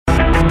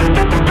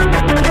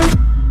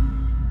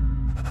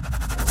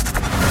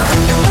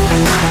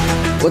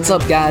What's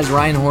up, guys?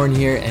 Ryan Horn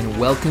here, and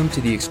welcome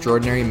to the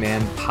Extraordinary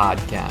Man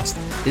Podcast.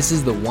 This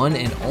is the one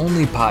and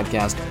only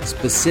podcast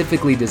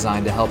specifically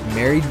designed to help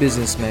married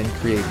businessmen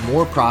create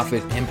more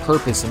profit and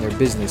purpose in their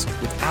business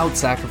without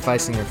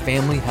sacrificing their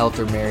family, health,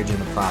 or marriage in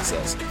the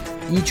process.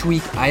 Each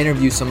week, I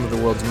interview some of the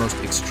world's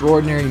most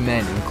extraordinary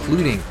men,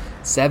 including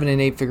 7- and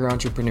 8-figure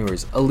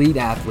entrepreneurs, elite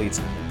athletes,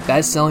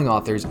 best-selling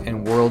authors,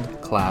 and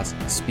world-class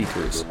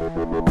speakers.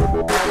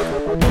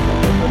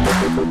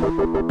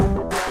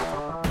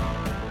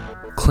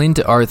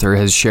 Clint Arthur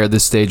has shared the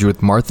stage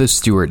with Martha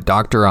Stewart,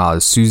 Dr.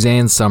 Oz,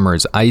 Suzanne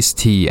Summers,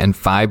 Ice-T, and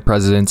 5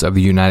 presidents of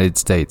the United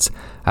States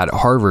at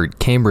Harvard,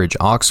 Cambridge,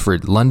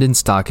 Oxford, London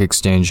Stock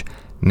Exchange,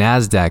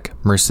 NASDAQ,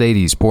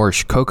 Mercedes,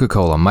 Porsche,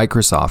 Coca-Cola,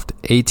 Microsoft,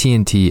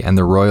 AT&T, and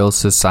the Royal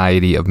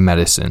Society of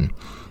Medicine.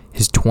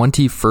 His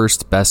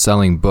 21st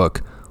best-selling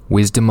book,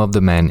 Wisdom of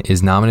the Men,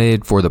 is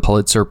nominated for the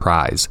Pulitzer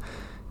Prize.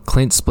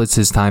 Clint splits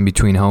his time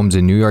between homes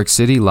in New York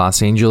City,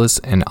 Los Angeles,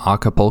 and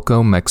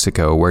Acapulco,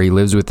 Mexico, where he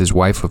lives with his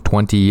wife of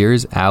 20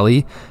 years,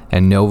 Allie,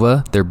 and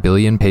Nova, their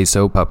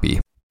billion-peso puppy.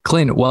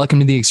 Clint,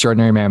 welcome to the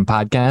Extraordinary Man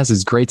Podcast.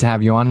 It's great to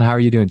have you on. How are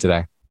you doing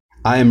today?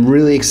 I am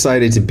really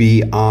excited to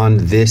be on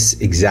this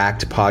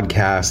exact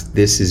podcast.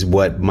 This is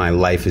what my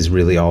life is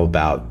really all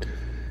about,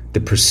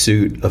 the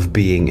pursuit of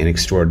being an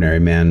extraordinary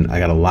man. I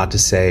got a lot to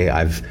say.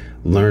 I've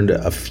learned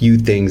a few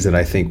things that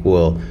I think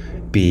will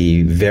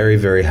be very,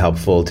 very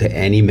helpful to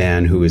any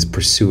man who is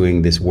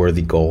pursuing this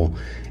worthy goal.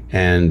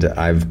 And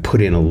I've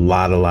put in a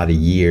lot of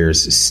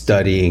years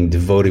studying,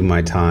 devoting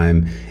my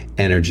time,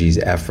 energies,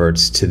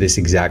 efforts to this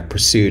exact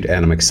pursuit,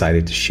 and I'm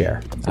excited to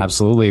share.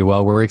 Absolutely.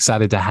 Well, we're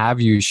excited to have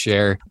you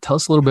share. Tell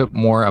us a little bit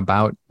more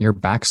about your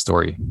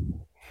backstory.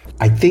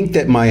 I think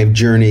that my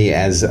journey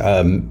as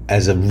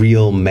a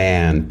real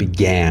man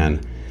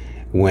began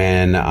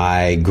when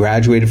I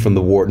graduated from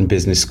the Wharton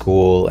Business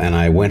School and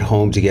I went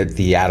home to get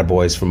the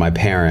attaboys from my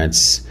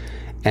parents.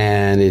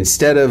 And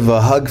instead of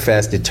a hug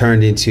fest, it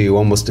turned into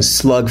almost a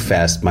slug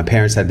fest. My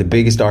parents had the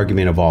biggest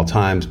argument of all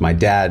times. My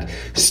dad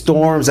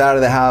storms out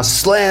of the house,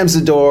 slams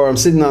the door. I'm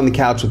sitting on the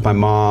couch with my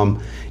mom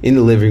in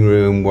the living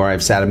room where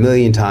I've sat a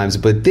million times.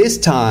 But this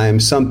time,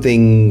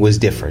 something was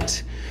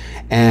different.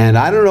 And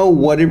I don't know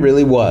what it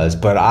really was,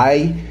 but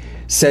I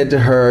said to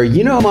her,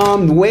 you know,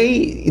 Mom, the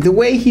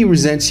way he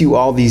resents you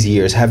all these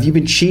years, have you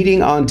been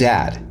cheating on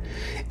Dad?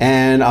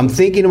 And I'm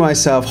thinking to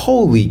myself,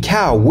 holy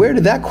cow, where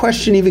did that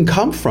question even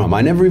come from?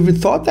 I never even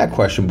thought that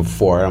question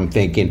before. And I'm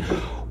thinking,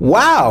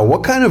 wow,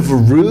 what kind of a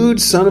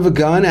rude son of a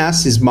gun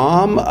asked his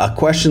mom a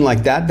question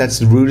like that? That's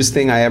the rudest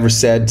thing I ever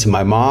said to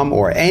my mom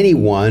or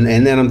anyone.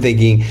 And then I'm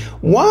thinking,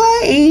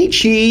 why ain't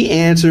she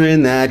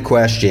answering that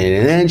question?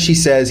 And then she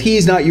says,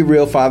 he's not your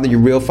real father. Your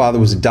real father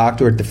was a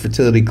doctor at the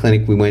fertility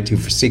clinic we went to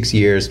for 6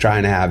 years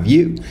trying to have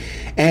you.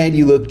 And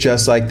you look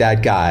just like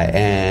that guy.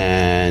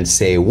 And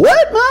say,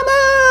 what,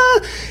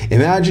 Mama?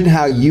 Imagine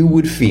how you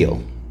would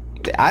feel.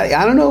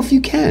 I don't know if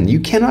you can.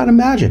 You cannot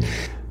imagine.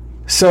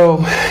 So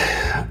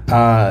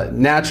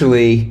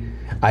naturally,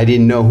 I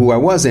didn't know who I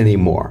was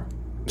anymore.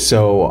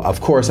 So,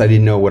 of course, I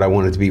didn't know what I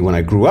wanted to be when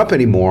I grew up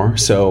anymore.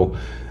 So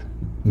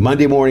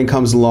Monday morning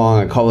comes along.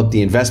 I call up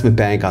the investment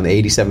bank on the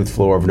 87th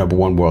floor of number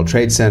 1 World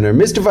Trade Center.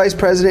 Mr. Vice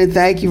President,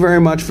 thank you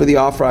very much for the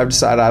offer. I've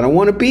decided I don't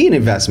want to be an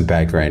investment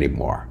banker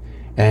anymore.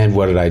 And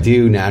what did I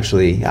do?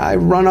 Naturally, I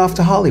run off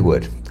to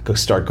Hollywood.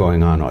 Start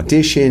going on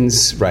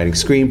auditions, writing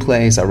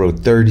screenplays. I wrote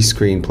 30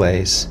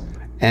 screenplays.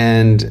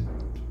 And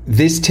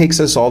this takes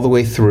us all the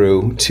way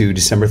through to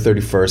December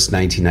 31st,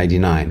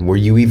 1999. Were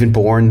you even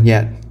born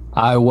yet?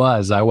 I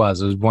was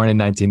born in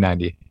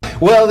 1990.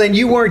 Well, then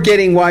you weren't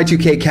getting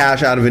Y2K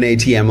cash out of an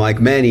ATM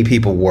like many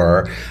people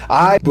were.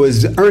 I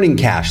was earning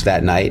cash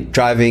that night,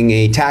 driving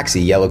a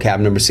taxi, yellow cab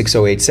number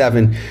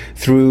 6087,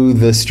 through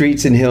the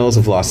streets and hills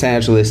of Los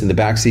Angeles. In the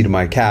backseat of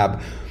my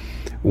cab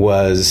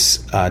was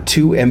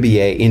 2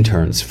 MBA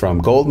interns from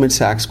Goldman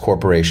Sachs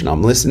Corporation.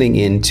 I'm listening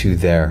into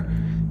their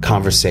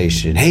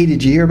conversation. Hey,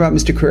 did you hear about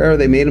Mr. Carrera?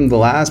 They made him the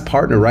last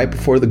partner right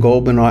before the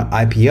Goldman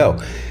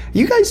IPO.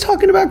 You guys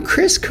talking about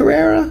Chris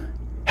Carrera?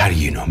 How do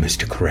you know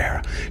Mr.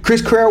 Carrera?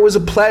 Chris Carrera was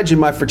a pledge in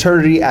my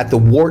fraternity at the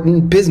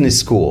Wharton Business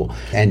School.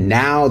 And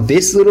now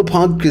this little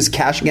punk is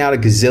cashing out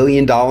 $1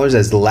 gazillion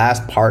as the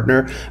last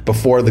partner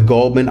before the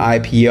Goldman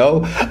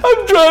IPO.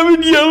 I'm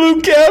driving yellow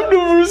cab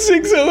number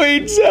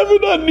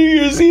 6087 on New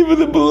Year's Eve of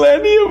the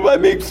millennium. I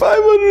make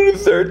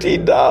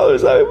 $513.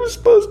 I was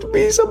supposed to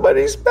be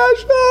somebody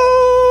special.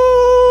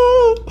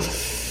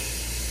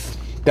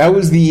 That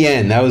was the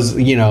end. That was,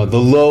 the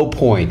low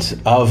point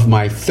of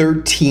my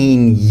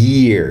 13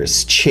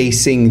 years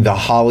chasing the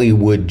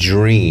Hollywood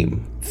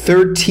dream.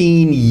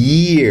 13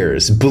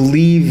 years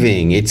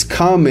believing it's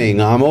coming,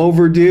 I'm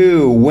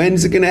overdue,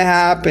 when's it gonna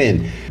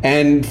happen?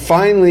 And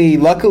finally,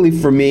 luckily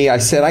for me, I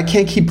said, I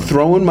can't keep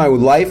throwing my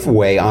life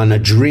away on a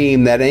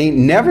dream that ain't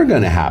never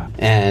gonna happen.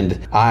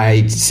 And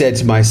I said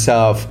to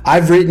myself,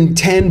 I've written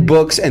 10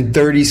 books and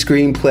 30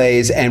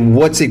 screenplays, and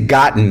what's it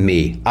gotten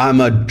me? I'm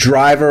a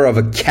driver of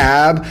a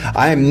cab.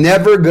 I am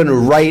never gonna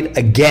write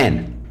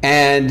again.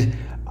 And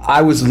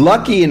I was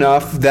lucky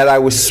enough that I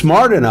was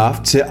smart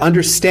enough to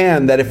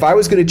understand that if I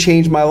was going to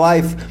change my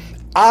life,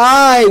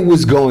 I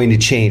was going to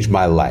change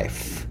my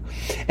life.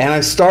 And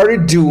I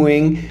started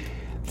doing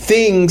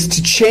things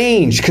to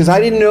change because I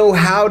didn't know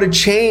how to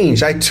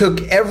change. I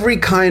took every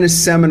kind of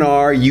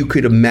seminar you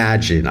could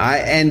imagine.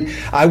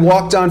 I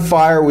walked on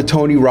fire with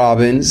Tony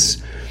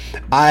Robbins.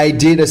 I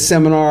did a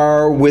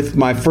seminar with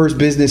my first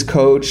business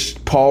coach,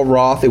 Paul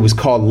Roth. It was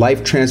called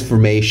Life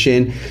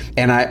Transformation.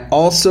 And I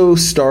also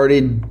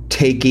started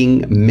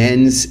taking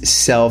men's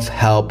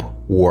self-help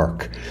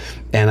work.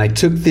 And I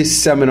took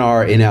this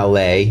seminar in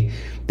LA.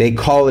 They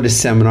call it a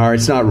seminar.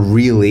 It's not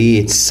really,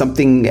 it's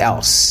something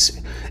else.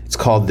 It's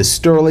called the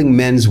Sterling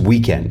Men's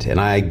Weekend. And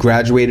I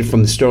graduated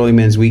from the Sterling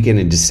Men's Weekend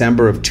in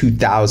December of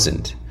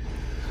 2000.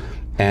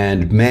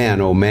 And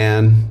man, oh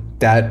man,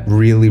 that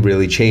really,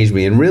 really changed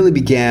me and really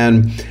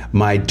began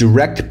my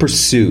direct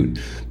pursuit,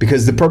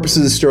 because the purpose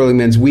of the Sterling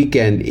Men's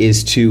Weekend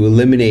is to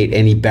eliminate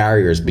any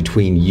barriers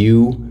between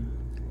you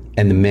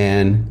and the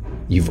man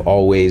you've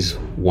always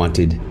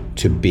wanted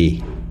to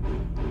be.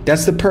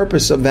 That's the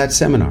purpose of that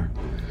seminar.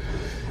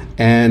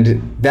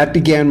 And that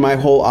began my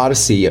whole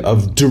odyssey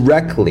of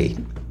directly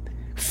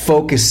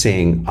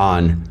focusing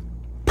on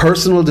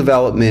personal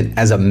development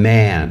as a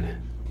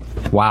man.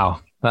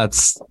 Wow.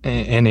 That's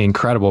an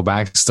incredible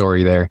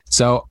backstory there.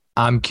 So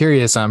I'm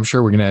curious, I'm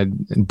sure we're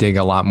going to dig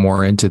a lot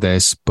more into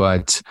this,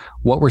 but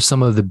what were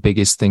some of the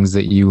biggest things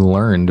that you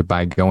learned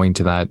by going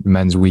to that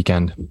men's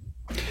weekend?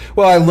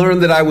 Well, I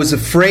learned that I was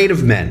afraid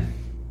of men.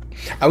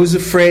 I was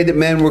afraid that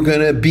men were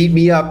going to beat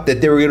me up, that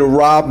they were going to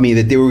rob me,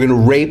 that they were going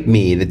to rape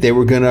me, that they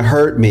were going to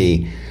hurt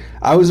me.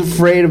 I was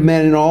afraid of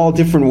men in all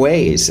different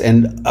ways.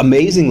 And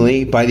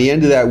amazingly, by the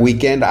end of that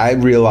weekend, I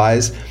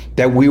realized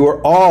that we were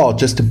all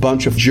just a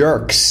bunch of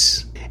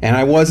jerks. And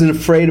I wasn't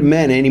afraid of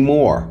men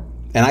anymore.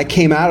 And I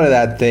came out of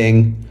that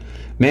thing,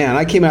 man,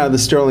 I came out of the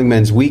Sterling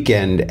Men's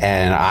Weekend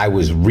and I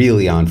was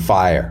really on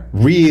fire.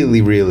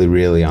 Really, really,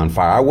 really on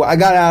fire. I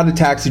got out of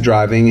taxi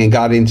driving and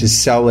got into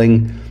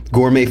selling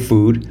gourmet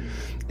food.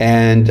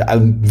 And I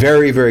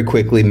very, very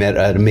quickly met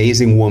an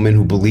amazing woman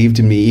who believed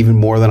in me even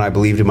more than I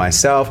believed in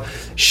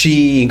myself.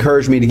 She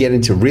encouraged me to get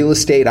into real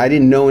estate. I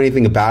didn't know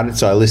anything about it,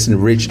 so I listened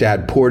to Rich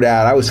Dad, Poor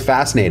Dad. I was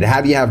fascinated. How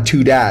do you have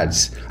two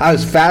dads? I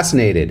was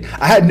fascinated.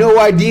 I had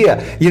no idea.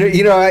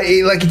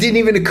 It didn't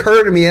even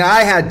occur to me. And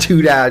I had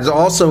two dads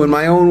also in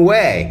my own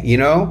way,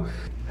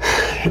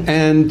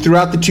 And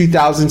throughout the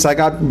 2000s, I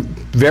got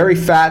very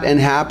fat and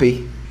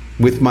happy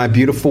with my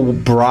beautiful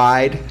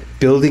bride,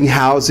 building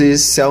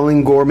houses,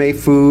 selling gourmet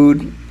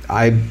food.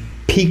 I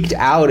peaked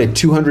out at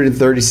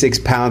 236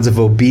 pounds of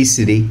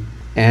obesity,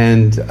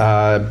 and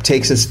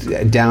takes us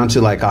down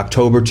to like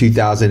October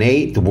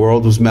 2008. The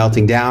world was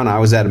melting down. I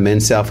was at a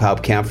men's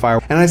self-help campfire,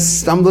 and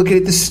I'm looking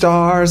at the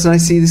stars, and I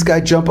see this guy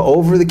jump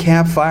over the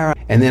campfire.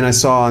 And then I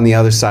saw on the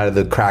other side of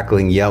the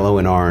crackling yellow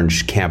and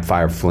orange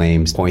campfire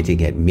flames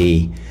pointing at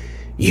me.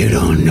 You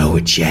don't know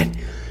it yet,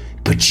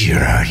 but you're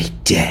already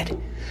dead.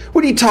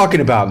 What are you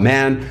talking about,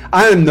 man?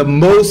 I am the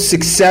most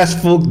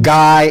successful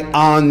guy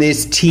on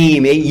this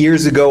team. 8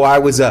 years ago, I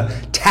was a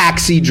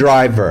taxi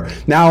driver.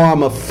 Now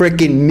I'm a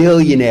freaking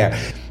millionaire.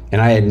 And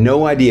I had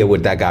no idea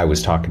what that guy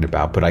was talking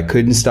about, but I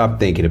couldn't stop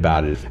thinking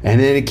about it. And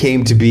then it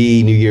came to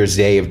be New Year's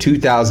Day of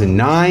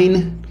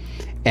 2009,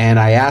 and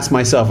I asked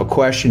myself a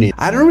question.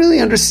 I don't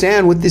really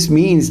understand what this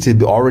means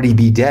to already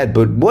be dead,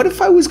 but what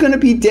if I was going to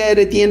be dead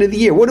at the end of the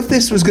year? What if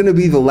this was going to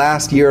be the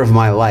last year of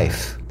my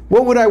life?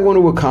 What would I want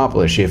to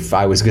accomplish if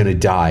I was going to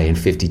die in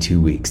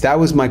 52 weeks? That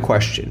was my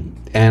question.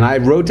 And I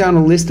wrote down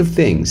a list of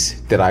things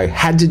that I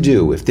had to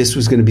do if this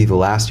was going to be the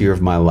last year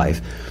of my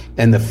life.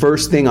 And the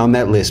first thing on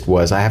that list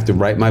was I have to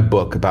write my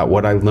book about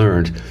what I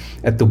learned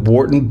at the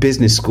Wharton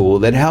Business School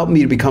that helped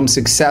me to become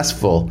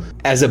successful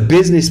as a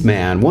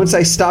businessman once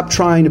I stopped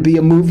trying to be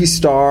a movie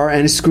star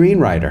and a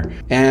screenwriter.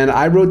 And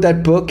I wrote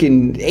that book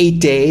in 8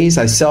 days.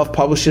 I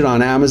self-published it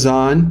on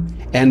Amazon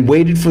and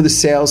waited for the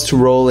sales to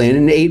roll in.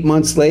 And 8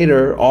 months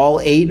later, all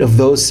 8 of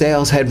those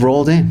sales had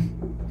rolled in.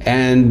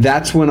 And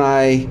that's when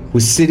I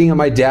was sitting at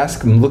my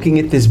desk and looking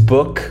at this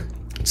book.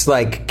 It's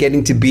like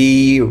getting to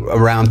be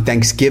around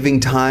Thanksgiving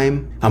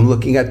time. I'm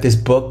looking at this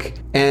book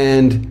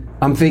and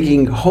I'm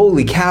thinking,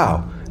 holy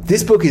cow,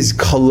 this book is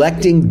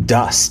collecting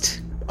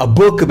dust. A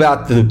book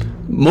about the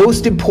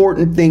most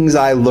important things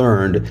I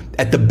learned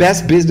at the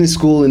best business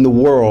school in the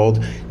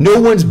world. No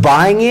one's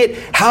buying it.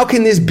 How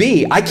can this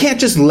be? I can't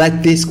just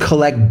let this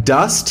collect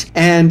dust.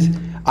 And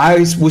I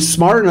was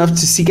smart enough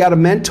to seek out a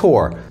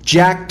mentor,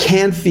 Jack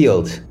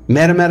Canfield.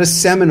 Met him at a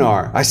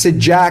seminar. I said,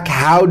 Jack,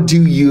 how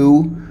do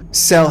you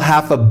sell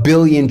 500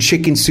 million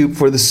Chicken Soup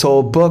for the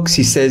Soul books?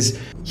 He says,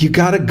 you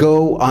got to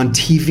go on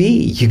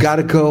TV. You got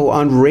to go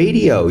on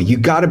radio. You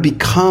got to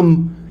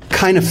become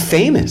kind of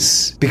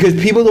famous, because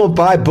people don't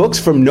buy books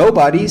from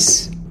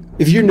nobodies.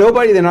 If you're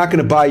nobody, they're not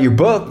going to buy your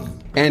book.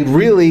 And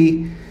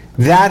really,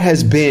 that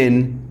has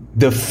been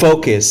the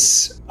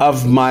focus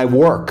of my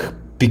work,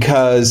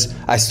 because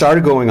I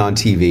started going on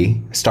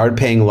TV, started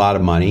paying a lot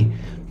of money.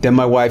 Then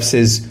my wife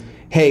says,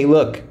 hey,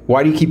 look,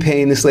 why do you keep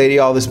paying this lady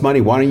all this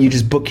money? Why don't you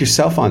just book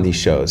yourself on these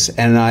shows?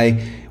 And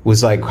I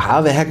was like,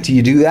 how the heck do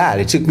you do that?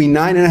 It took me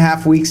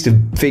 9.5 weeks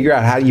to figure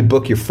out how do you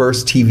book your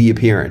first TV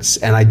appearance.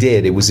 And I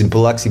did. It was in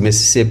Biloxi,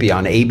 Mississippi,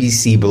 on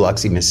ABC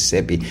Biloxi,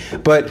 Mississippi.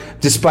 But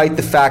despite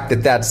the fact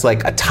that that's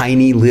like a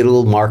tiny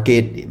little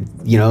market,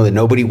 you know, that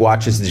nobody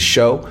watches the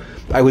show,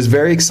 I was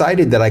very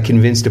excited that I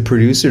convinced a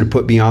producer to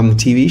put me on the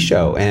TV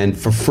show, and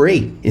for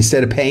free,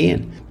 instead of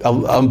paying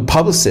a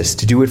publicist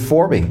to do it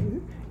for me.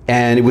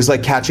 And it was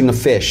like catching a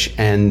fish.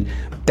 And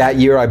that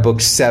year I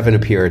booked 7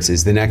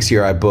 appearances. The next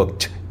year I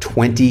booked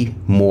 20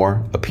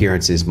 more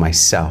appearances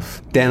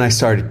myself. Then I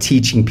started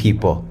teaching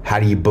people, how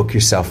do you book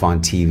yourself on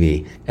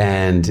TV?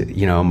 And,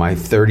 you know, my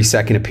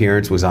 32nd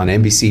appearance was on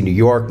NBC New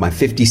York. My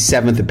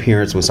 57th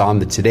appearance was on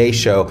the Today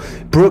Show.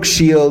 Brooke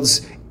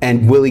Shields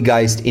and Willie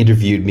Geist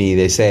interviewed me.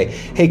 They say,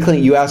 hey,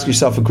 Clint, you ask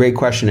yourself a great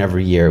question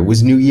every year. It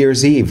was New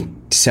Year's Eve,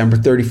 December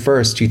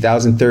 31st,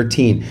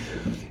 2013.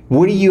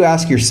 What do you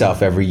ask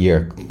yourself every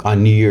year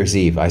on New Year's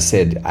Eve? I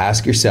said,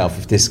 ask yourself,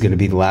 if this is going to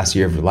be the last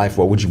year of your life,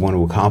 what would you want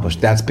to accomplish?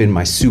 That's been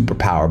my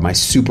superpower, my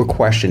super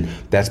question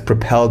that's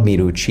propelled me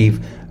to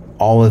achieve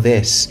all of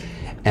this.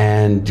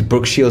 And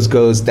Brooke Shields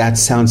goes, that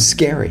sounds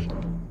scary.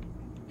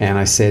 And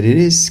I said, it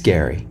is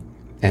scary.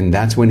 And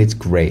that's when it's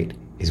great,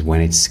 is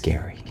when it's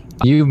scary.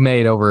 You've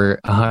made over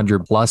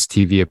 100 plus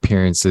TV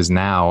appearances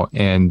now,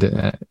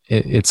 and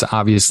it's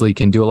obviously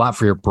can do a lot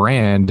for your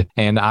brand.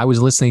 And I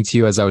was listening to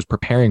you as I was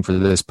preparing for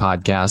this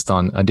podcast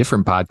on a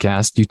different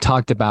podcast. You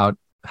talked about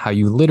how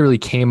you literally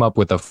came up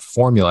with a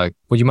formula.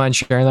 Would you mind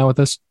sharing that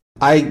with us?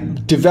 I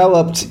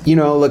developed,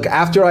 look,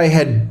 after I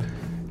had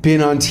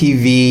been on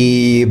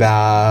TV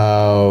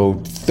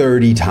about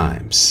 30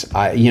 times.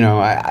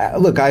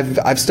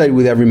 I've studied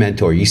with every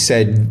mentor. You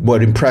said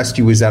what impressed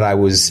you was that I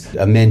was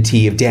a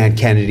mentee of Dan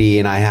Kennedy,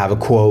 and I have a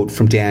quote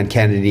from Dan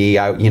Kennedy.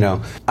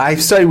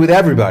 I've studied with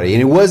everybody,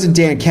 and it wasn't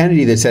Dan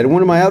Kennedy that said it.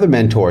 One of my other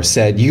mentors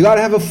said, you got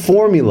to have a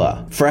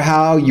formula for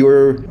how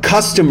your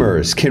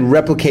customers can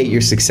replicate your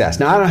success.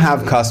 Now, I don't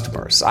have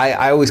customers.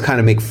 I always kind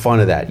of make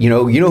fun of that. You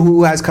know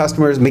who has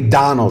customers?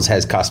 McDonald's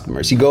has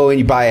customers. You go and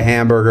you buy a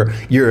hamburger,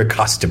 you're a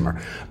customer.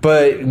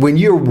 But when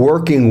you're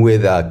working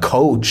with a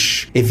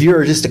coach, if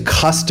you're just a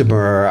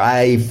customer,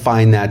 I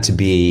find that to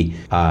be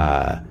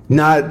not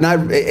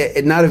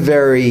a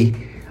very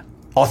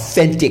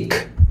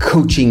authentic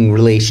coaching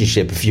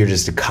relationship if you're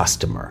just a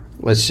customer.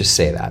 Let's just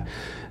say that.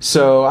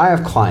 So I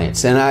have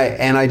clients, and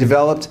I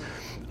developed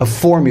a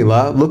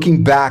formula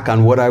looking back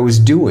on what I was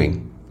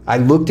doing. I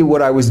looked at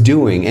what I was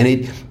doing,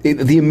 and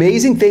the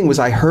amazing thing was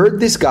I heard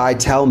this guy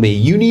tell me,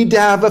 you need to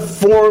have a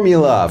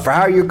formula for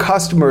how your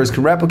customers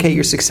can replicate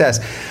your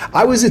success.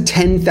 I was a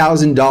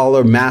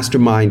 $10,000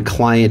 mastermind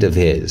client of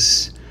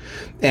his,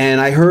 and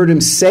I heard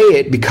him say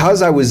it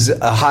because I was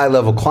a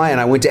high-level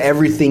client. I went to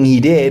everything he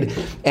did,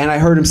 and I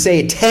heard him say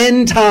it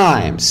 10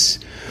 times.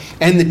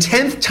 And the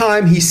 10th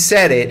time he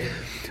said it,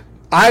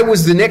 I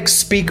was the next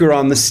speaker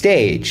on the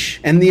stage.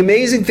 And the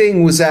amazing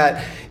thing was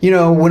that,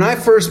 when I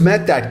first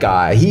met that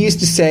guy, he used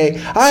to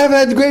say, I have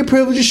had the great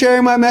privilege of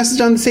sharing my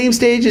message on the same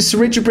stage as Sir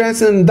Richard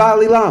Branson and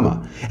Dalai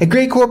Lama at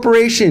great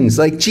corporations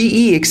like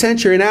GE,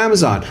 Accenture, and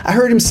Amazon. I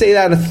heard him say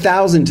that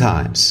 1,000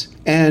 times.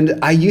 And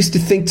I used to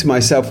think to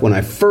myself when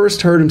I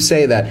first heard him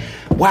say that,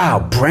 wow,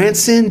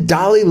 Branson,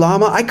 Dalai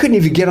Lama, I couldn't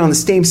even get on the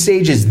same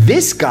stage as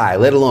this guy,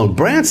 let alone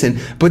Branson.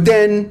 But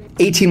then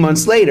 18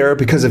 months later,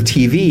 because of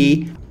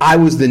TV, I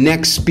was the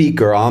next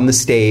speaker on the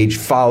stage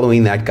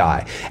following that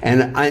guy.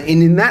 And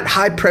in that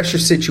high pressure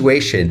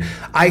situation,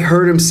 I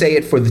heard him say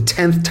it for the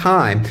 10th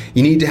time,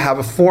 you need to have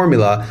a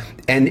formula.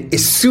 And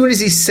as soon as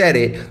he said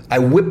it, I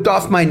whipped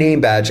off my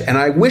name badge, and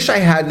I wish I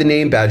had the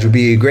name badge. It would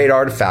be a great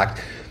artifact.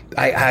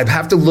 I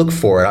have to look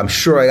for it. I'm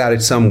sure I got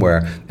it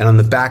somewhere. And on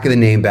the back of the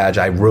name badge,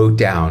 I wrote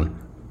down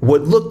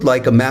what looked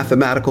like a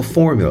mathematical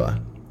formula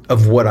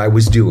of what I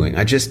was doing.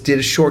 I just did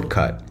a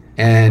shortcut.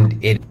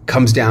 And it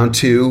comes down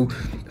to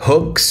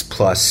hooks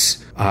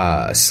plus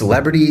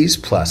celebrities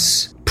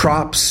plus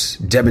props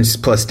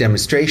plus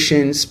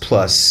demonstrations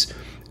plus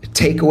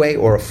takeaway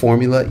or a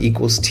formula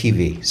equals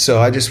TV. So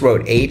I just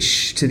wrote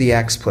H to the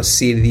X plus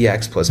C to the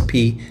X plus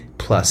P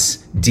plus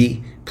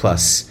D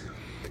plus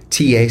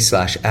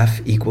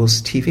TA/F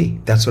equals TV.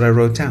 That's what I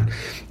wrote down.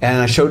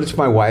 And I showed it to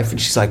my wife, and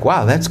she's like,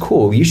 wow, that's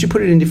cool. You should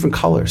put it in different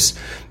colors.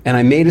 And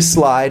I made a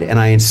slide, and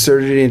I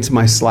inserted it into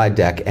my slide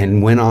deck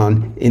and went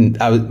on.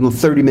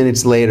 30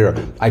 minutes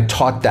later, I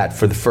taught that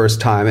for the first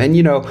time. And,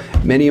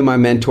 many of my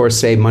mentors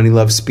say money,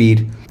 love,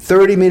 speed.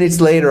 30 minutes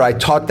later, I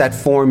taught that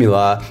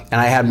formula, and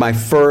I had my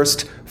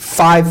first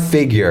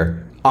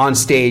 5-figure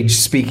on-stage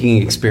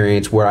speaking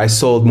experience where I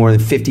sold more than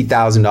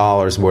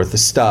 $50,000 worth of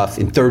stuff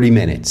in 30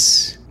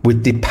 minutes.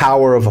 With the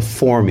power of a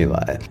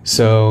formula.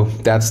 So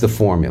that's the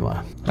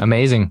formula.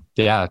 Amazing.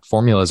 Yeah,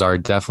 formulas are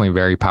definitely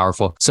very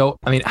powerful. So,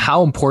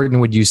 how important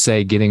would you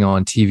say getting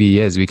on TV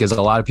is? Because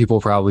a lot of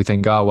people probably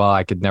think, oh, well,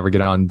 I could never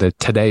get on the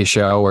Today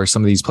Show or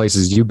some of these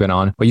places you've been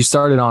on. But you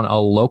started on a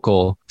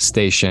local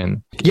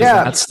station.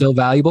 Yeah. That's still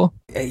valuable?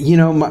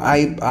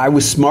 I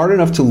was smart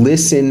enough to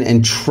listen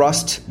and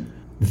trust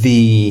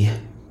the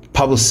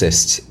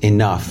publicist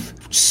enough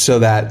so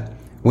that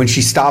when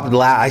she stopped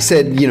I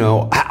said,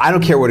 I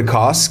don't care what it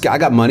costs. I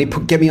got money.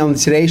 Get me on the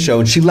Today Show.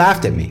 And she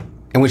laughed at me.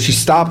 And when she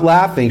stopped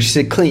laughing, she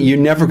said, Clint, you're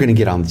never going to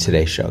get on the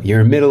Today Show.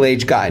 You're a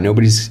middle-aged guy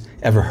nobody's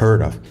ever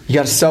heard of. You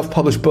got a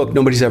self-published book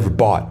nobody's ever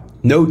bought.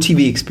 No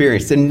TV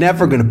experience. They're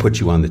never going to put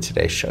you on the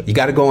Today Show. You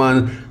got to go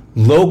on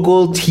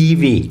local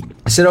TV.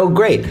 I said, oh,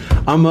 great.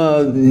 I'm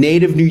a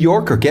native New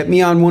Yorker. Get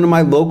me on one of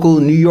my local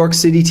New York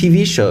City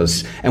TV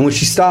shows. And when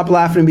she stopped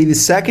laughing at me the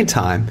second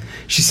time,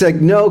 she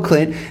said, no,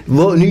 Clint,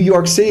 New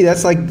York City,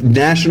 that's like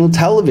national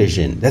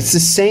television. That's the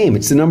same.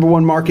 It's the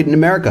 #1 market in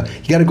America.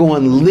 You got to go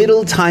on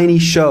little tiny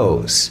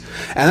shows.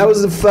 And that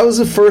was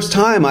the first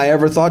time I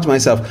ever thought to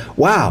myself,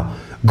 wow,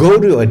 go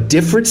to a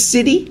different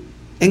city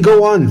and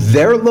go on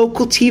their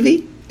local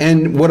TV?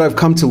 And what I've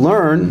come to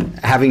learn,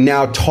 having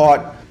now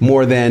taught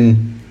more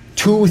than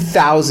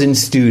 2,000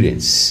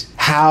 students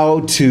how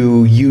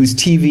to use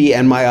TV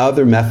and my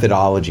other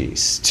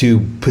methodologies to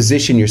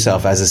position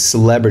yourself as a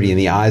celebrity in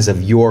the eyes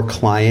of your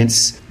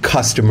clients,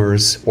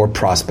 customers, or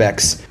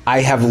prospects,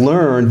 I have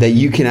learned that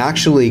you can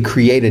actually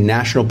create a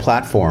national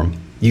platform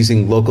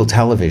using local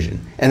television.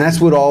 And that's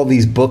what all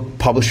these book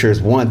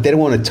publishers want. They don't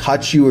want to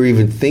touch you or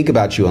even think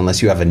about you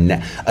unless you have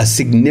a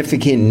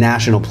significant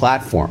national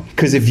platform.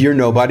 Because if you're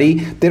nobody,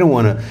 they don't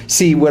want to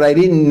see what I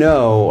didn't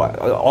know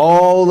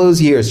all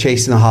those years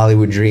chasing the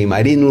Hollywood dream.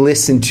 I didn't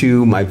listen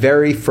to my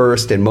very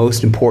first and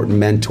most important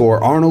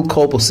mentor, Arnold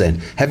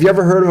Kopelson. Have you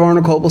ever heard of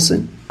Arnold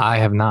Kopelson? I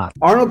have not.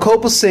 Arnold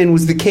Kopelson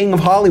was the king of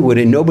Hollywood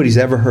and nobody's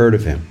ever heard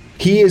of him.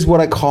 He is what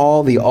I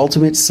call the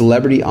ultimate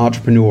celebrity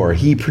entrepreneur.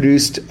 He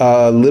produced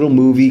a little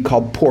movie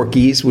called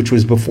Porky's, which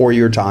was before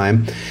your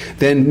time.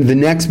 Then the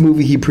next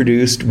movie he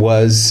produced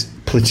was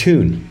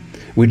Platoon,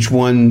 which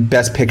won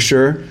Best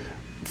Picture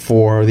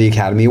for the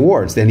Academy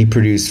Awards. Then he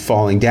produced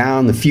Falling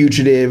Down, The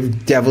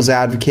Fugitive, Devil's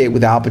Advocate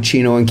with Al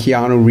Pacino and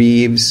Keanu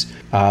Reeves,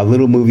 a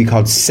little movie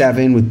called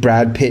Seven with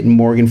Brad Pitt and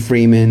Morgan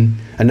Freeman,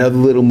 another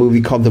little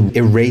movie called The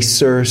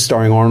Eraser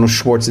starring Arnold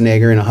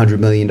Schwarzenegger in a $100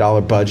 million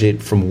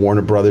budget from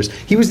Warner Brothers.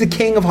 He was the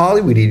king of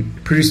Hollywood. He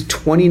produced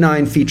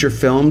 29 feature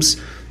films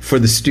for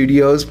the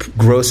studios,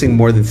 grossing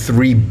more than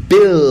 $3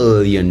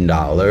 billion.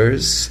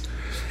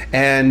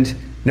 And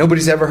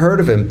nobody's ever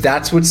heard of him.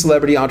 That's what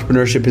celebrity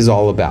entrepreneurship is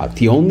all about.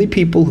 The only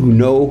people who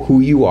know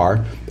who you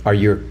are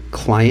your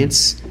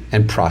clients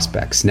and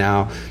prospects.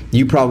 Now,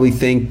 you probably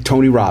think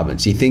Tony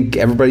Robbins. You think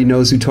everybody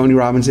knows who Tony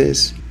Robbins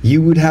is?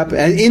 You would happen,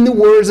 in the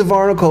words of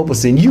Arnold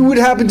Kopelson, you would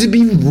happen to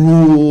be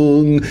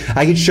wrong.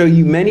 I could show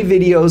you many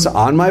videos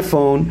on my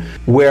phone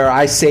where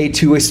I say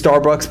to a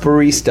Starbucks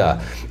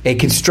barista, a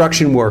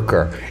construction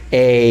worker,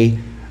 a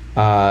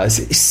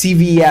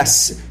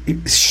CVS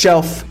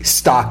shelf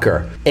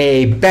stocker,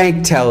 a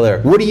bank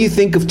teller, what do you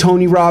think of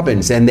Tony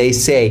Robbins? And they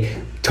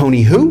say,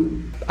 Tony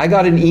who? I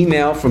got an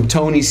email from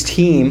Tony's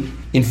team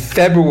in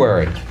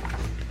February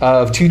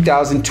of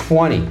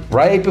 2020,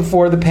 right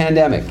before the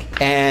pandemic.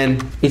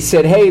 And it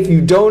said, hey, if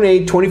you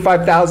donate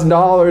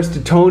 $25,000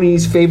 to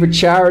Tony's favorite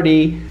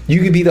charity,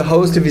 you could be the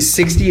host of his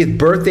 60th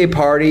birthday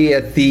party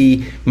at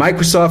the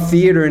Microsoft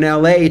Theater in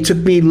LA. It took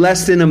me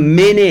less than a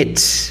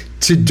minute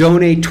to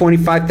donate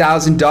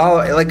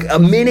 $25,000. Like a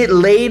minute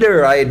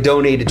later, I had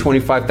donated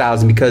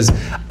 $25,000 because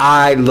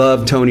I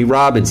love Tony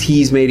Robbins.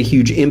 He's made a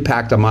huge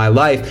impact on my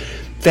life.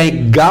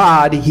 Thank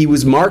God he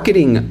was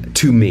marketing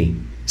to me.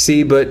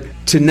 See, but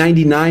to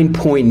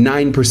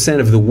 99.9%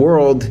 of the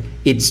world,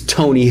 it's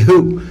Tony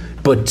who.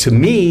 But to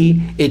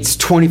me, it's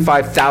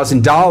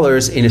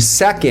 $25,000 in a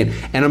second.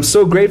 And I'm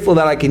so grateful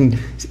that I can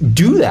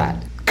do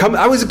that.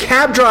 I was a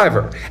cab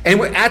driver.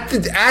 And at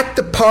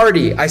the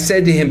party, I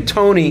said to him,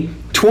 Tony,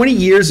 20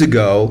 years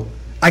ago,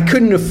 I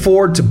couldn't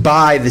afford to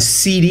buy the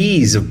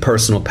CDs of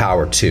Personal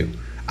Power 2.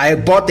 I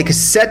had bought the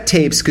cassette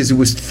tapes because it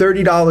was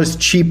 $30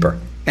 cheaper.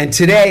 And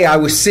today I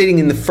was sitting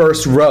in the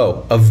first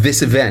row of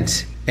this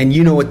event. And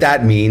you know what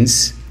that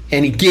means.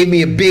 And he gave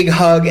me a big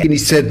hug and he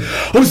said,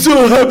 I'm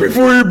so happy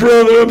for you,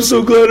 brother. I'm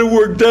so glad it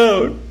worked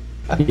out.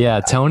 Yeah,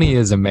 Tony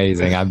is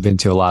amazing. I've been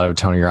to a lot of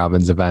Tony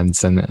Robbins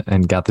events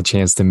and got the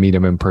chance to meet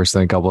him in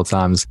person a couple of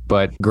times.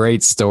 But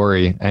great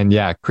story. And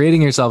yeah,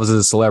 creating yourself as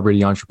a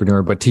celebrity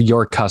entrepreneur, but to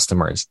your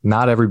customers.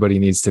 Not everybody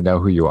needs to know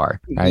who you are.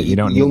 Right?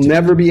 You'll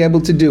never be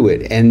able to do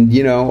it. And,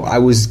 I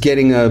was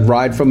getting a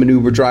ride from an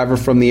Uber driver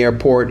from the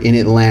airport in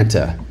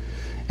Atlanta.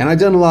 And I've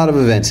done a lot of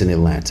events in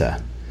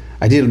Atlanta.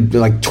 I did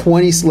like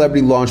 20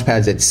 celebrity launch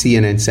pads at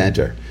CNN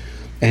Center.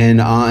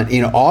 And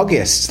in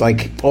August,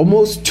 like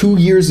almost 2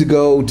 years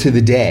ago to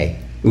the day,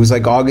 it was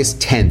like August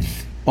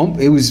 10th.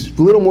 It was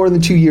a little more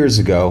than 2 years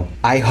ago.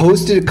 I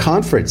hosted a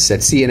conference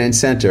at CNN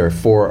Center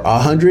for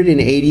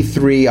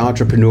 183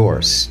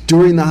 entrepreneurs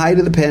during the height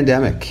of the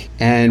pandemic.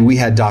 And we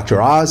had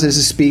Dr. Oz as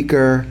a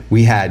speaker.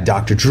 We had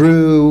Dr.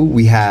 Drew.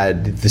 We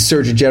had the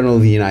Surgeon General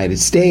of the United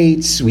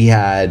States. We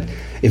had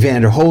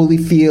Evander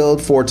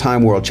Holyfield,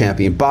 4-time world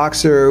champion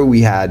boxer.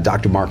 We had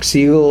Dr. Mark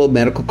Siegel,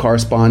 medical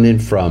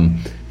correspondent from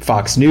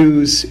Fox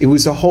News. It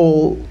was a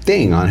whole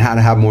thing on how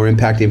to have more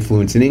impact,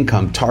 influence, and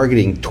income,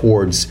 targeting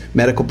towards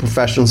medical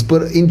professionals,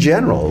 but in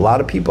general, a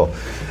lot of people.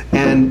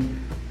 And,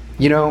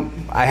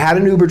 I had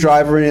an Uber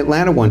driver in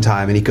Atlanta one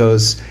time, and he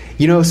goes,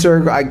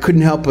 sir, I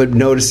couldn't help but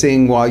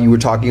noticing while you were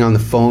talking on the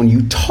phone,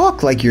 you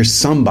talk like you're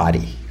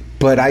somebody,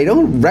 but I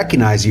don't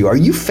recognize you. Are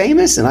you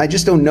famous and I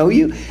just don't know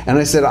you? And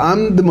I said,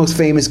 I'm the most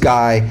famous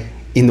guy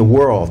in the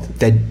world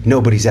that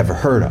nobody's ever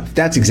heard of.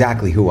 That's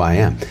exactly who I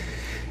am.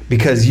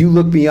 Because you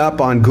look me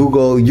up on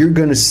Google, you're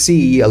going to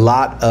see a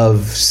lot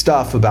of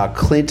stuff about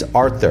Clint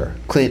Arthur.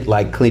 Clint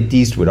like Clint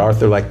Eastwood,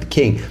 Arthur like the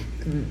king.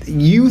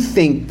 You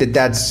think that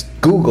that's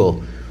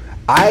Google.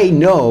 I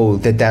know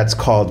that that's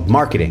called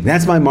marketing.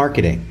 That's my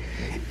marketing.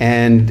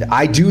 And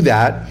I do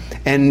that.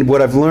 And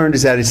what I've learned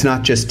is that it's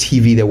not just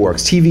TV that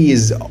works. TV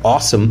is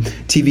awesome.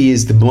 TV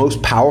is the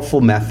most powerful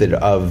method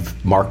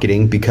of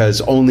marketing because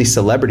only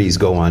celebrities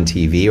go on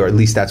TV, or at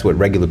least that's what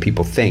regular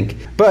people think.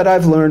 But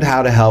I've learned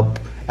how to help,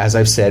 as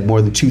I've said,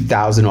 more than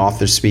 2,000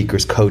 authors,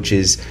 speakers,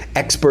 coaches,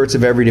 experts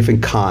of every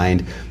different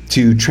kind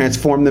to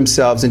transform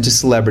themselves into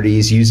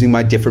celebrities using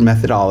my different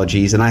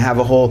methodologies. And I have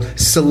a whole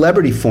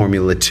celebrity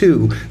formula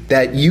too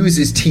that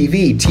uses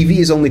TV. TV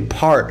is only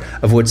part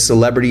of what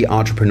celebrity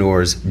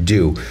entrepreneurs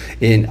do.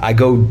 And I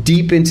go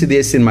deep into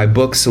this in my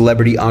book,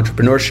 Celebrity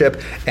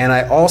Entrepreneurship. And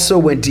I also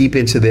went deep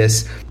into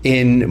this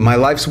in my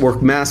life's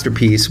work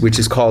masterpiece, which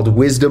is called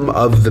Wisdom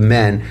of the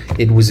Men.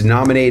 It was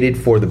nominated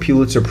for the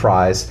Pulitzer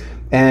Prize.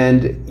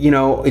 And,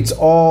 it's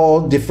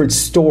all different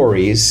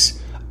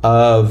stories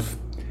of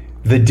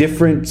the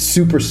different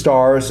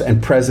superstars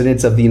and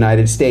presidents of the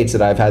United States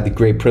that I've had the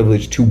great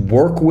privilege to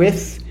work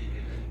with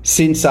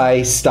since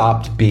I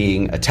stopped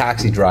being a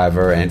taxi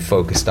driver and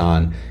focused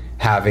on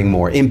having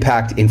more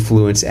impact,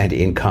 influence, and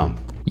income.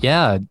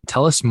 Yeah.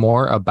 Tell us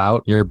more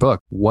about your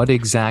book. What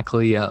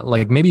exactly,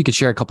 maybe you could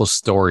share a couple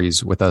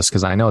stories with us,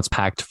 because I know it's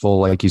packed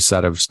full, like you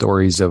said, of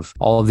stories of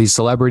all of these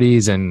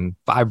celebrities and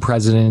 5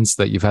 presidents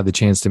that you've had the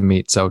chance to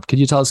meet. So could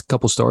you tell us a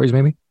couple stories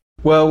maybe?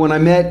 Well, when I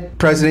met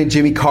President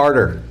Jimmy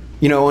Carter,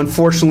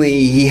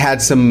 unfortunately, he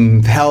had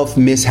some health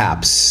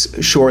mishaps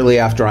shortly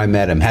after I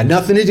met him. Had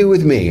nothing to do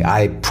with me.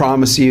 I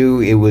promise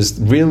you, it was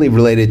really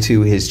related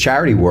to his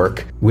charity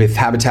work with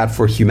Habitat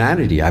for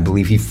Humanity. I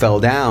believe he fell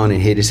down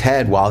and hit his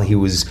head while he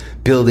was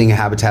building a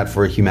Habitat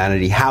for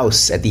Humanity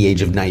house at the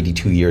age of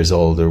 92 years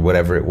old or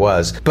whatever it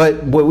was.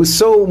 But what was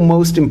so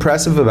most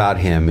impressive about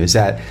him is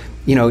that,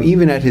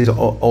 even at his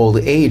old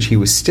age, he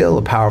was still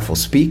a powerful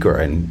speaker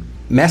and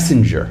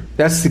messenger.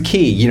 That's the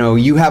key.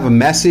 You have a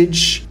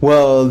message.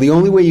 Well, the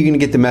only way you're going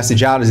to get the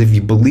message out is if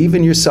you believe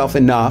in yourself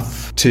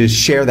enough to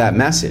share that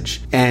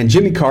message. And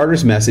Jimmy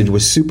Carter's message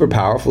was super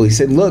powerful. He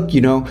said, look,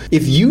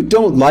 if you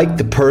don't like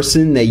the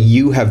person that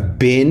you have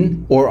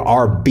been or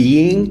are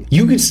being,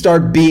 you can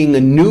start being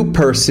a new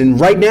person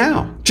right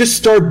now. Just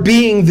start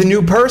being the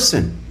new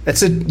person.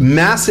 That's a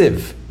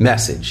massive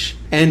message.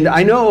 And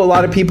I know a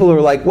lot of people are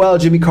like, well,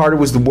 Jimmy Carter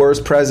was the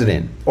worst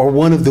president or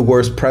one of the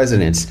worst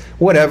presidents.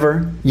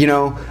 Whatever.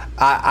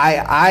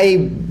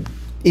 I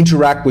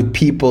interact with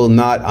people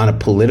not on a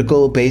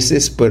political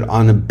basis, but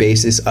on a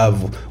basis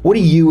of what do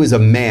you as a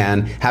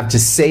man have to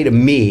say to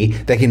me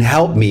that can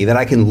help me, that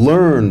I can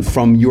learn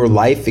from your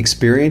life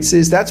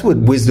experiences? That's what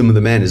Wisdom of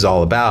the Men is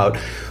all about.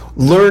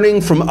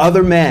 Learning from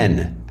other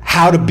men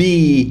how to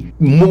be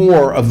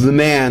more of the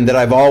man that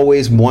I've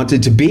always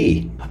wanted to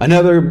be.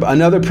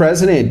 Another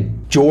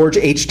president, George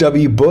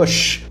H.W.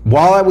 Bush.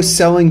 While I was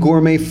selling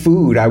gourmet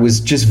food, I was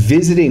just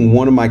visiting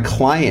one of my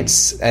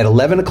clients at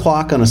 11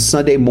 o'clock on a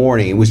Sunday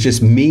morning. It was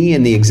just me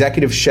and the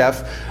executive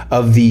chef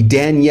of the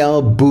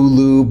Danielle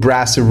Boulou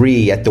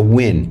Brasserie at the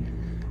Wynn.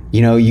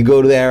 You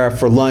go there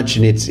for lunch,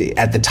 and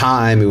at the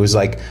time, it was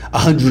like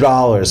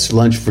 $100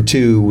 lunch for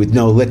 2 with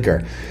no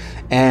liquor.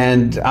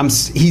 And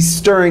he's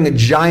stirring a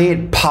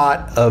giant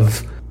pot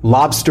of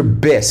lobster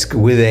bisque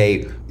with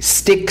a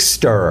stick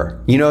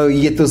stirrer. You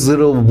get those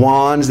little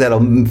wands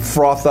that'll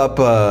froth up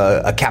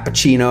a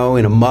cappuccino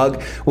in a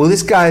mug. Well,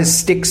 this guy's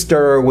stick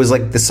stirrer was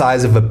like the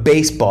size of a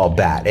baseball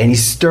bat, and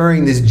he's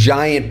stirring this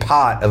giant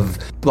pot of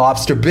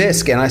lobster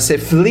bisque. And I said,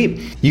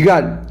 Philippe, you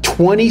got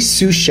 20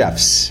 sous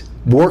chefs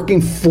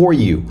working for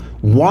you.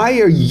 Why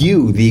are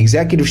you, the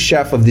executive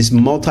chef of this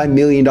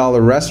multi-million-dollar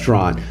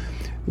restaurant,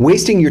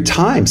 wasting your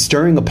time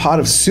stirring a pot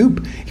of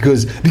soup? He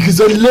goes, because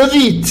I love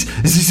it.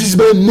 This is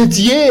my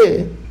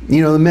métier. The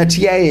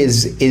métier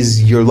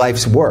is your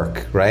life's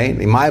work, right?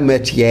 My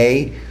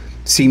métier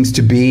seems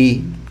to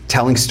be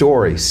telling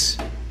stories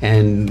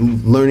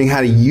and learning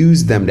how to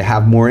use them to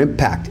have more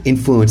impact,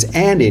 influence,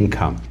 and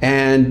income.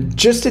 And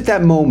just at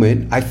that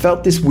moment, I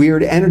felt this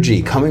weird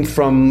energy coming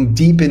from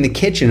deep in the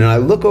kitchen. And I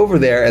look over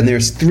there, and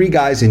there's 3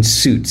 guys in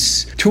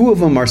suits. 2 of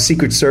them are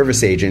Secret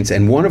Service agents,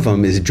 and one of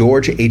them is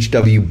George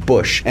H.W.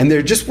 Bush. And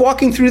they're just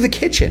walking through the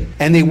kitchen.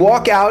 And they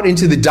walk out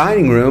into the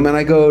dining room, and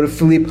I go to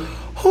Philippe,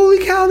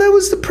 holy cow, that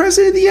was the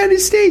President of the United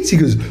States. He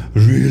goes,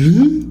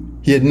 really?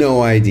 He had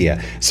no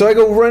idea. So I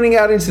go running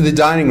out into the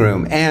dining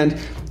room, and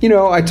you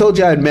know, I told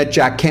you I had met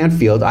Jack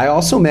Canfield. I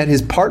also met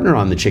his partner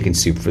on the Chicken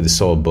Soup for the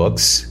Soul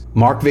books,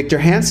 Mark Victor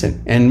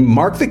Hansen. And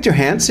Mark Victor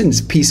Hansen's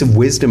piece of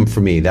wisdom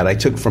for me that I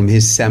took from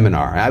his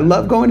seminar. I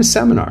love going to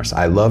seminars.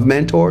 I love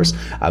mentors.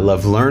 I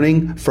love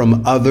learning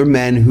from other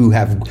men who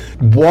have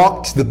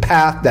walked the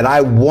path that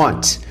I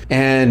want.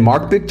 And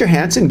Mark Victor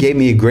Hansen gave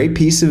me a great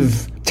piece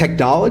of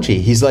technology.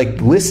 He's like,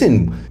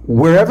 listen,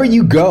 wherever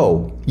you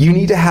go, you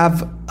need to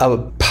have a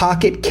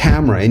pocket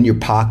camera in your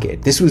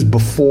pocket. This was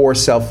before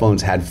cell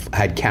phones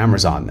had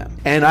cameras on them.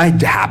 And I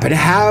happen to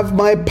have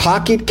my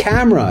pocket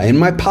camera in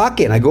my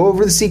pocket. I go over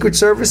to the Secret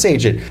Service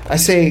agent. I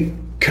say,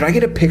 could I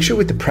get a picture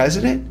with the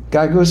president?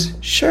 Guy goes,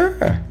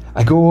 sure.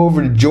 I go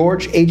over to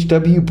George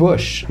H.W.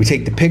 Bush. We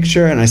take the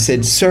picture and I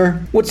said,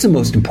 sir, what's the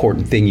most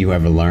important thing you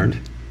ever learned?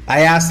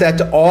 I asked that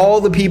to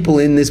all the people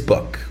in this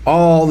book,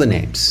 all the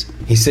names.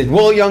 He said,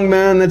 well, young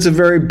man, that's a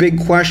very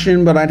big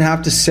question, but I'd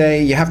have to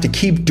say you have to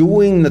keep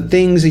doing the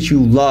things that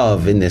you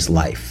love in this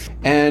life.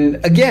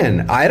 And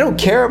again, I don't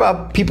care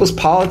about people's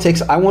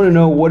politics. I want to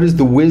know what is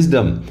the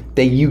wisdom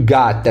that you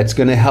got that's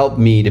going to help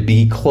me to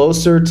be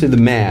closer to the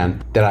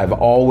man that I've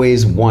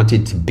always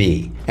wanted to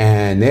be.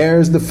 And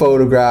there's the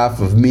photograph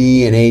of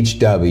me and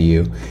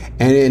HW.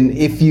 And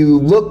if you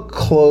look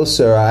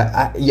closer,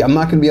 I'm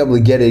not going to be able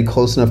to get it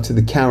close enough to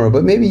the camera,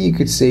 but maybe you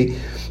could see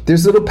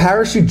there's little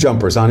parachute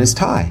jumpers on his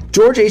tie.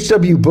 George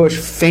H.W. Bush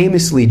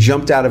famously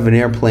jumped out of an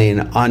airplane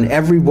on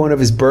every one of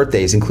his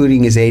birthdays,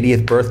 including his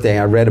 80th birthday.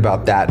 I read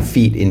about that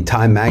feat in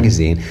Time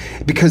magazine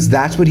because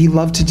that's what he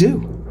loved to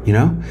do, you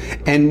know?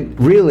 And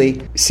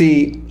really,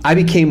 see, I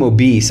became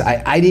obese.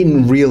 I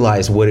didn't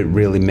realize what it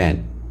really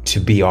meant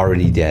to be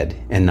already dead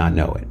and not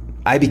know it.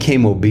 I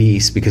became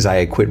obese because I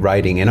had quit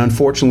writing. And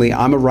unfortunately,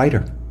 I'm a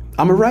writer.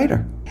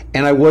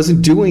 And I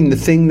wasn't doing the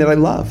thing that I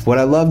love. What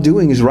I love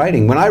doing is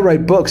writing. When I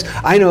write books,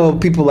 I know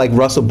people like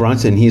Russell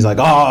Brunson. He's like,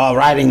 oh,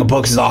 writing a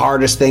book is the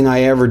hardest thing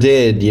I ever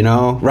did, you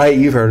know? Right?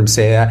 You've heard him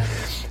say that.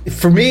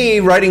 For me,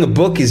 writing a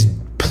book is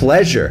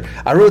pleasure.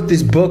 I wrote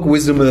this book,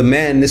 Wisdom of the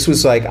Men. This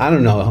was like, I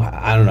don't know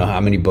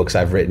how many books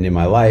I've written in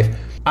my life.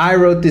 I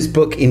wrote this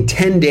book in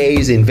 10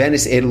 days in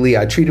Venice, Italy.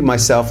 I treated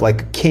myself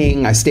like a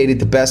king. I stayed at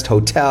the best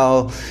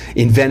hotel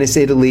in Venice,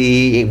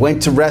 Italy.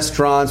 Went to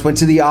restaurants, went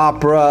to the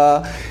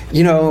opera,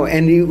 you know,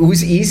 and it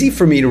was easy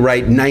for me to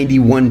write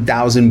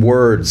 91,000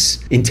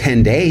 words in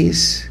 10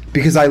 days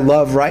because I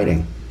love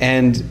writing.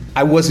 And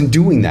I wasn't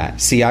doing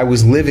that. See, I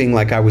was living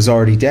like I was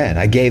already dead.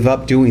 I gave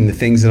up doing the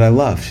things that I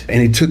loved.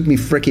 And it took me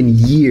freaking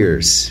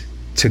years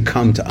to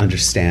come to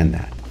understand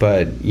that.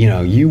 But, you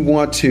know, you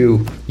want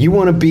to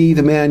be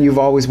the man you've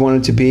always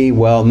wanted to be.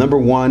 Well, number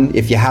one,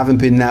 if you haven't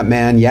been that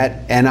man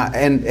yet,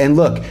 and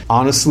look,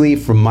 honestly,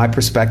 from my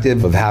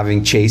perspective of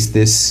having chased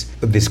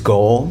this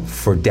goal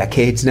for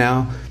decades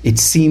now, it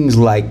seems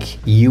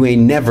like you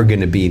ain't never going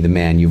to be the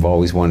man you've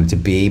always wanted to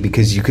be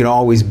because you can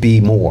always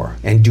be more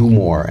and do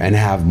more and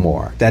have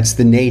more. That's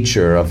the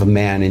nature of a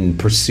man in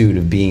pursuit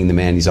of being the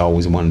man he's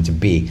always wanted to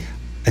be,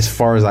 as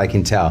far as I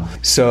can tell.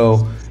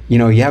 So, you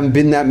know, you haven't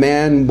been that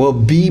man, well,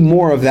 be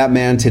more of that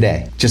man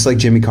today, just like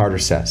Jimmy Carter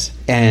says.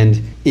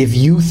 And if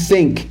you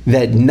think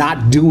that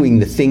not doing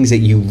the things that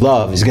you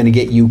love is going to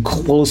get you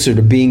closer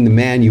to being the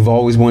man you've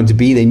always wanted to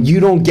be, then you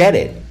don't get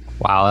it.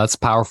 Wow, that's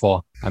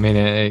powerful. I mean,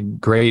 a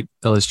great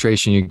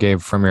illustration you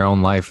gave from your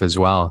own life as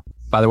well.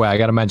 By the way, I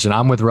got to mention,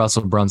 I'm with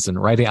Russell Brunson.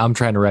 I'm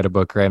trying to write a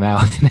book right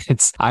now.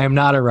 I am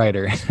not a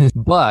writer,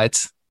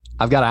 but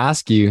I've got to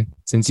ask you,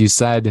 since you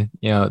said,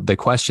 you know, the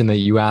question that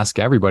you ask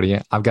everybody,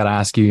 I've got to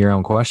ask you your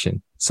own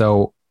question.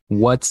 So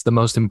what's the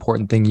most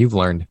important thing you've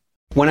learned?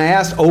 When I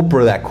asked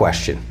Oprah that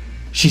question,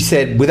 she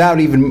said, without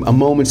even a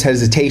moment's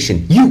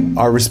hesitation, you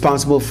are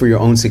responsible for your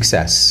own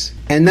success.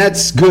 And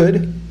that's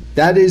good.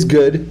 That is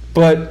good.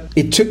 But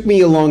it took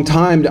me a long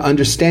time to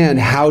understand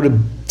how to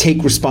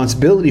take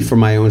responsibility for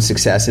my own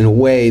success in a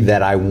way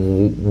that I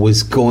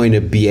was going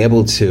to be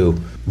able to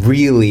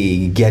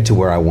really get to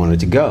where I wanted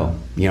to go.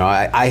 You know,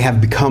 I have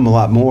become a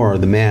lot more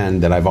the man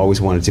that I've always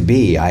wanted to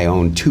be. I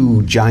own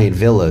 2 giant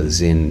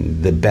villas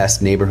in the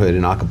best neighborhood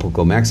in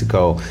Acapulco,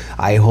 Mexico.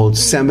 I hold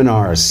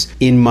seminars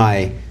in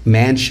my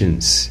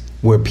mansions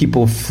where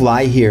people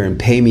fly here and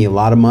pay me a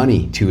lot of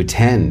money to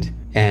attend,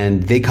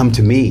 and they come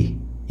to me.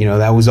 You know,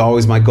 that was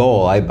always my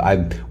goal.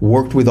 I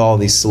worked with all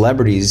these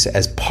celebrities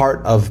as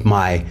part of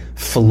my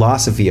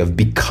philosophy of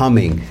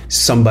becoming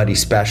somebody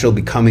special,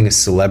 becoming a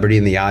celebrity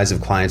in the eyes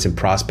of clients and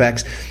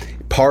prospects.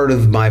 Part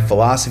of my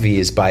philosophy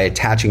is by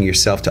attaching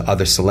yourself to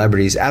other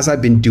celebrities, as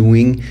I've been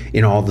doing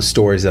in all the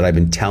stories that I've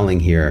been telling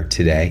here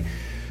today.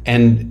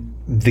 And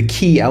the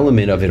key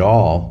element of it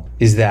all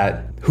is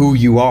that who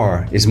you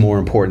are is more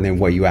important than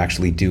what you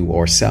actually do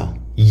or sell.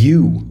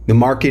 You, the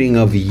marketing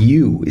of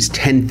you, is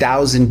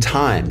 10,000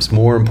 times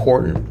more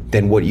important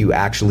than what you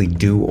actually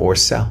do or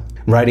sell.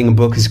 Writing a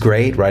book is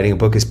great. Writing a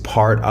book is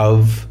part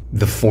of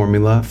the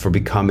formula for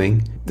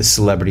becoming the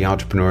celebrity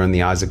entrepreneur in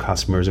the eyes of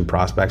customers and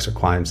prospects, or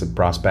clients and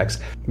prospects,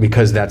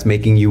 because that's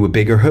making you a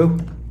bigger who.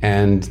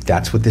 And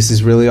that's what this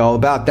is really all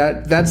about.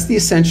 That's the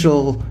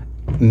essential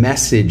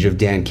message of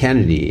Dan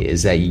Kennedy,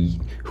 is that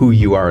who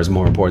you are is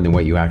more important than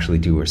what you actually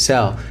do or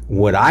sell.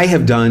 What I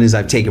have done is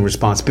I've taken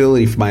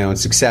responsibility for my own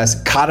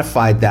success,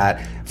 codified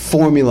that,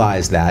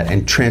 formalized that,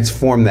 and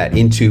transformed that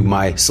into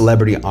my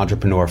celebrity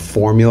entrepreneur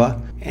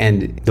formula.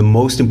 And the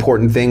most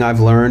important thing I've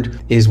learned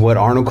is what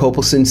Arnold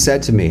Kopelson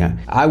said to me.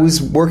 I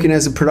was working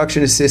as a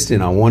production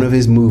assistant on one of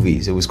his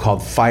movies. It was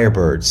called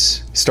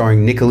Firebirds,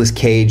 starring Nicolas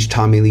Cage,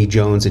 Tommy Lee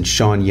Jones, and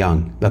Sean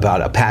Young,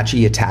 about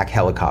Apache attack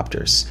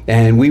helicopters.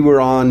 And we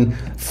were on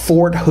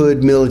Fort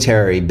Hood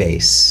military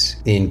base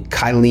in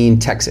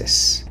Killeen,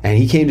 Texas. And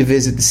he came to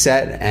visit the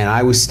set, and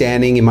I was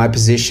standing in my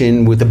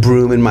position with a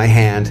broom in my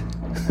hand,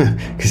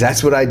 because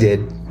that's what I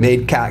did.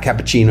 Made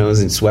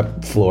cappuccinos and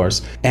swept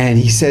floors. And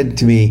he said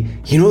to me,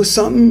 you know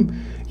something?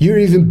 You're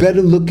even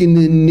better looking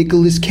than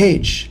Nicolas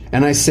Cage.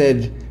 And I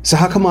said, so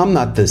how come I'm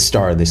not the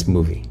star of this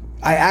movie?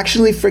 I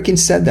actually freaking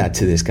said that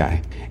to this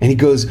guy. And he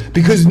goes,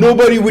 because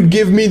nobody would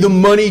give me the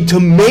money to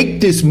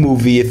make this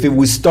movie if it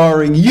was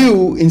starring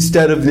you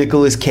instead of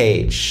Nicolas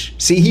Cage.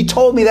 See, he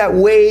told me that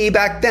way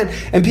back then.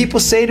 And people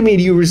say to me,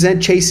 do you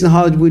resent chasing the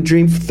Hollywood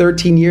dream for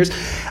 13 years?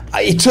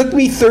 It took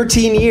me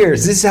 13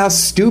 years. This is how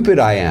stupid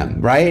I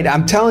am, right?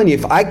 I'm telling you,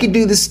 if I could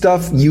do this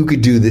stuff, you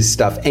could do this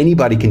stuff.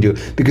 Anybody can do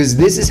it, because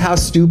this is how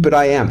stupid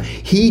I am.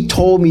 He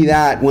told me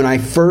that when I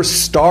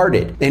first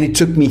started, and it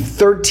took me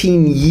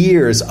 13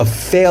 years of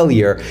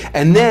failure.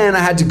 And then I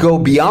had to go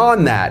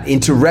beyond that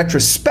into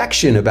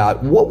retrospection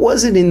about what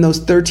was it in those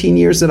 13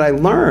 years that I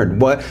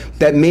learned, what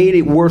that made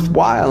it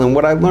worthwhile. And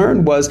what I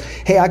learned was,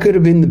 hey, I could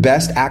have been the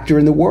best actor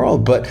in the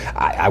world, but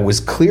I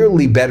was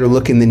clearly better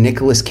looking than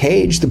Nicolas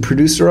Cage, the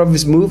producer of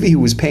his movie, who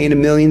was paying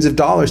him millions of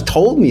dollars,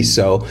 told me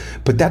so.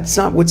 But that's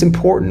not what's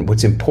important.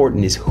 What's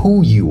important is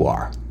who you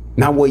are,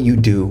 not what you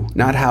do,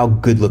 not how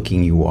good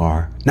looking you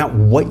are, not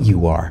what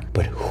you are,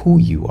 but who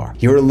you are.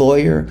 You're a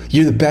lawyer.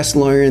 You're the best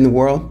lawyer in the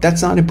world.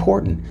 That's not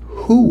important.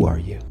 Who are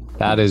you?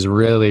 That is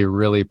really,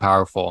 really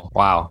powerful.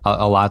 Wow.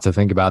 A lot to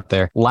think about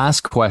there.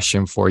 Last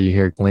question for you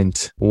here,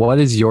 Clint. What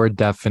is your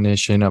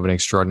definition of an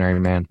extraordinary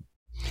man?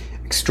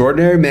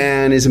 Extraordinary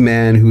man is a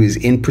man who is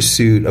in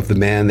pursuit of the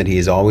man that he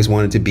has always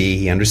wanted to be.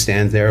 He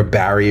understands there are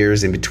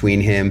barriers in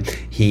between him.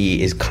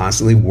 He is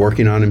constantly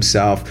working on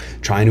himself,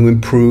 trying to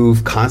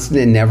improve, constant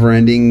and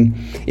never-ending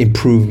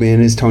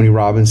improvement, as Tony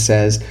Robbins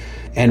says,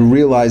 and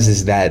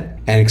realizes that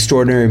an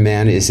extraordinary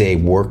man is a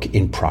work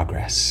in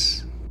progress.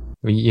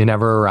 You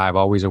never arrive,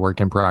 always a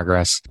work in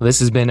progress. This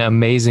has been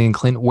amazing.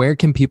 Clint, where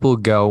can people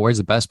go? Where's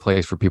the best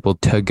place for people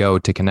to go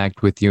to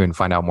connect with you and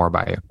find out more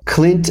about you?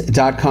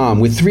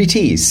 Clint.com with 3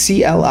 T's,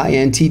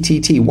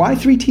 CLINTTT. Why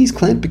 3 T's,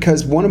 Clint?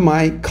 Because one of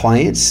my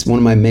clients, one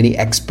of my many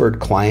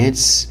expert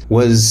clients,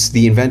 was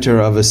the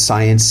inventor of a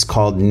science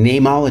called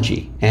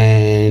namology.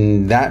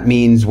 And that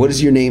means, what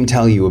does your name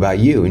tell you about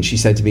you? And she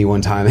said to me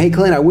one time, hey,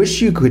 Clint, I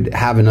wish you could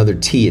have another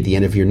T at the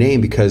end of your name,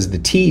 because the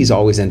T's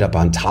always end up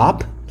on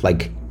top,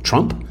 like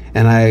Trump.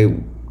 And I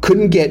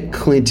couldn't get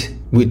Clint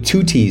with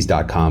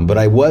 2T's.com, but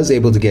I was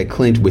able to get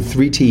Clint with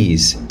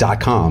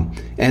 3T's.com.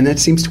 And that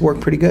seems to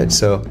work pretty good.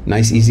 So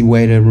nice, easy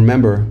way to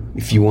remember.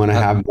 If you want to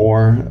have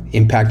more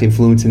impact,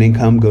 influence, and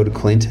income, go to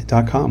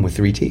Clint.com with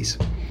 3 T's.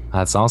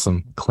 That's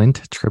awesome.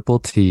 Clint Triple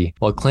T.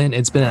 Well, Clint,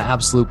 it's been an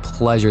absolute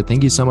pleasure.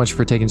 Thank you so much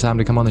for taking time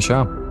to come on the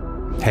show.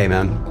 Hey,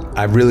 man,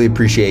 I really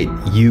appreciate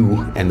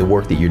you and the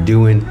work that you're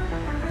doing.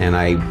 And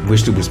I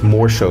wish there was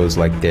more shows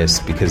like this,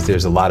 because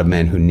there's a lot of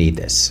men who need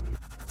this.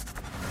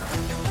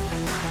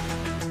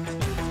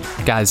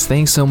 Guys,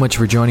 thanks so much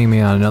for joining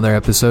me on another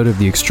episode of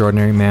the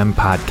Extraordinary Man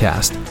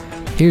podcast.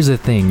 Here's the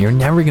thing, you're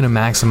never going to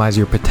maximize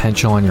your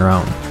potential on your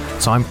own.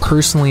 So I'm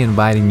personally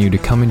inviting you to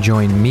come and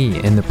join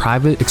me in the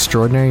private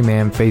Extraordinary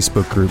Man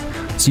Facebook group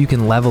so you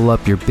can level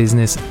up your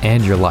business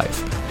and your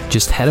life.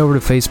 Just head over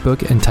to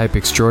Facebook and type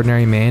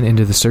Extraordinary Man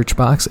into the search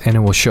box and it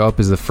will show up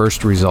as the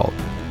first result.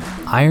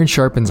 Iron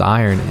sharpens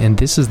iron, and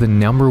this is the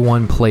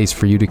 #1 place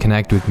for you to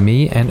connect with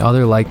me and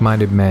other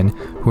like-minded men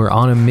who are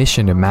on a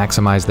mission to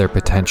maximize their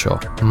potential.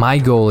 My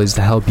goal is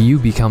to help you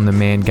become the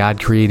man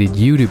God created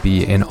you to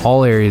be in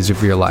all areas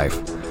of your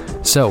life.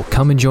 So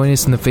come and join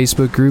us in the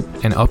Facebook group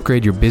and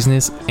upgrade your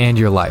business and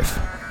your life.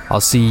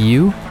 I'll see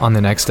you on the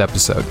next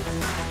episode.